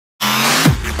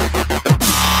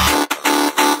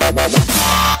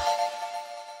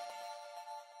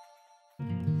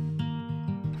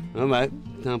All right,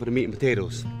 time for the meat and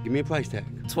potatoes. Give me a price tag.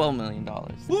 $12 million.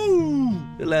 Woo!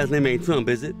 Your last name ain't Trump,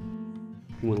 is it?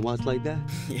 You wanna watch like that?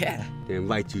 Yeah. Damn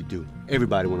right you do.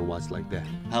 Everybody wanna watch like that.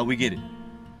 How we get it?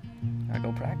 I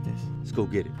go practice. Let's go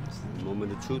get it. This is the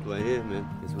moment of truth right here, man.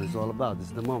 This is what it's all about. This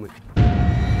is the moment.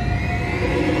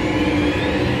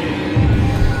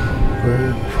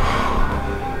 Breathe.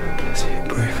 That's it,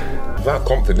 breathe. Without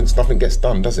confidence, nothing gets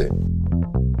done, does it?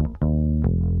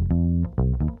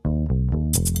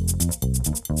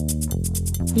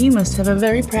 You must have a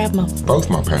very proud mum. Both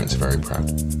my parents are very proud.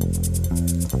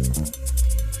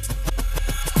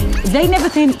 They never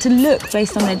think to look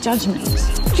based on their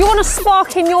judgments. Do you want a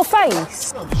spark in your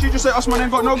face? Did she just say us man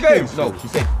ain't got no game? No, she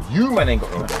said you man ain't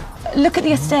got no game. Look at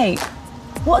the estate.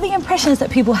 What are the impressions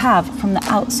that people have from the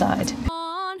outside?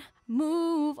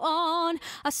 Move on.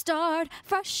 I start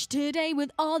fresh today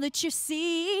with all that you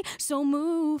see. So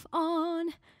move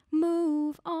on,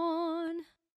 move on.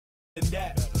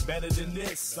 That better than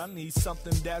this. I need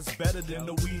something that's better than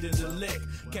the weed and the lick.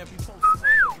 Can't be posted.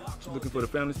 You looking for the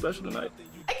family special tonight?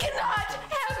 I cannot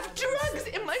have drugs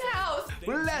in my house.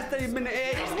 When the last time you been to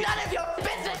Ed? It's none of your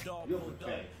business.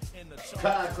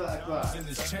 Clap. In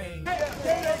this chain.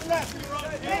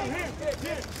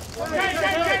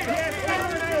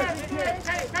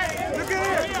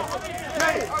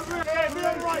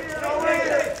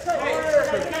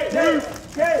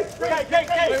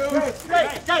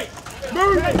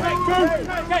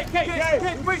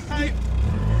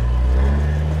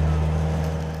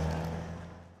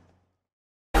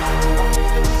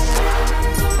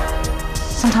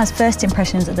 Sometimes first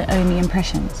impressions are the only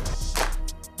impressions.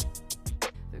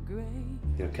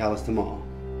 They'll call us tomorrow.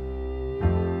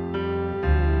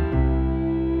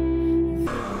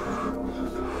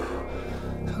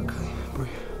 Okay, breathe.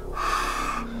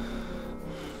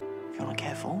 If you're not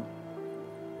careful,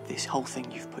 this whole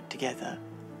thing you've put together,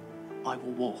 I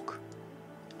will walk,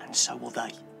 and so will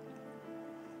they.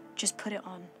 Just put it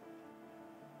on.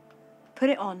 Put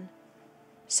it on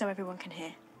so everyone can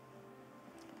hear.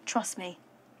 Trust me,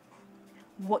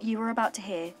 what you are about to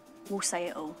hear will say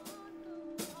it all.